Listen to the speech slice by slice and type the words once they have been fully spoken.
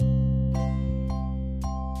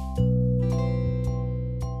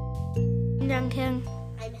Duncan.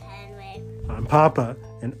 I'm Henry. I'm Papa,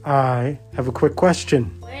 and I have a quick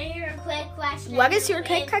question. What are your quick questions? What is your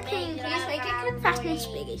quick question? Please make it quick, fast, and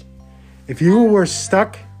speedy. If you were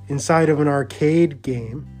stuck inside of an arcade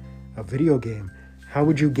game, a video game, how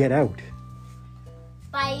would you get out?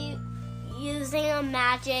 By using a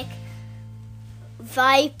magic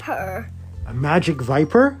viper. A magic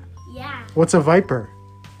viper? Yeah. What's a viper?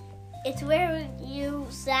 It's where you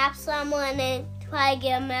zap someone and try to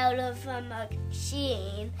get them out of a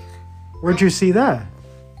machine. Where'd you see that?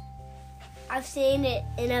 I've seen it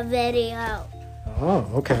in a video. Oh,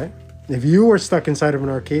 okay. If you were stuck inside of an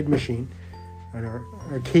arcade machine, an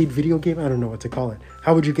arcade video game, I don't know what to call it,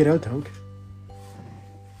 how would you get out, Dunk?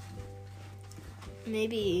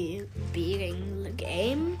 Maybe beating the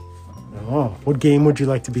game. Oh, what game would you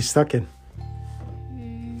like to be stuck in?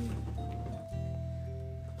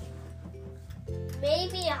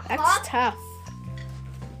 Maybe a That's hot. tough.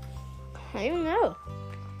 I don't know.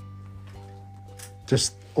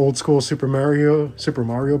 Just old school Super Mario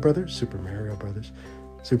Brothers?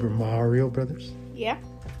 Yeah.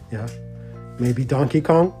 Yeah. Maybe Donkey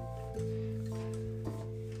Kong?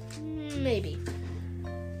 Maybe.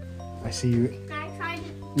 I see you Can I try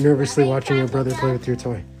to nervously watching your brother play with your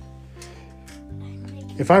toy.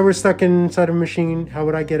 If I were stuck inside a machine, how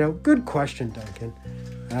would I get out? Good question, Duncan.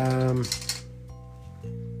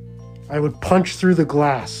 I would punch through the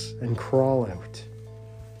glass and crawl out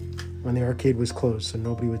when the arcade was closed so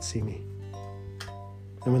nobody would see me.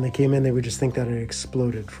 And when they came in, they would just think that it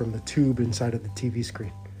exploded from the tube inside of the TV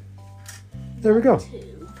screen. There we go.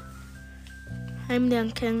 I'm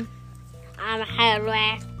Duncan. I'm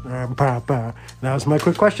Henry. Papa. That was my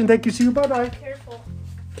quick question. Thank you. See you. Bye-bye. Careful.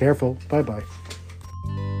 Careful. Bye-bye.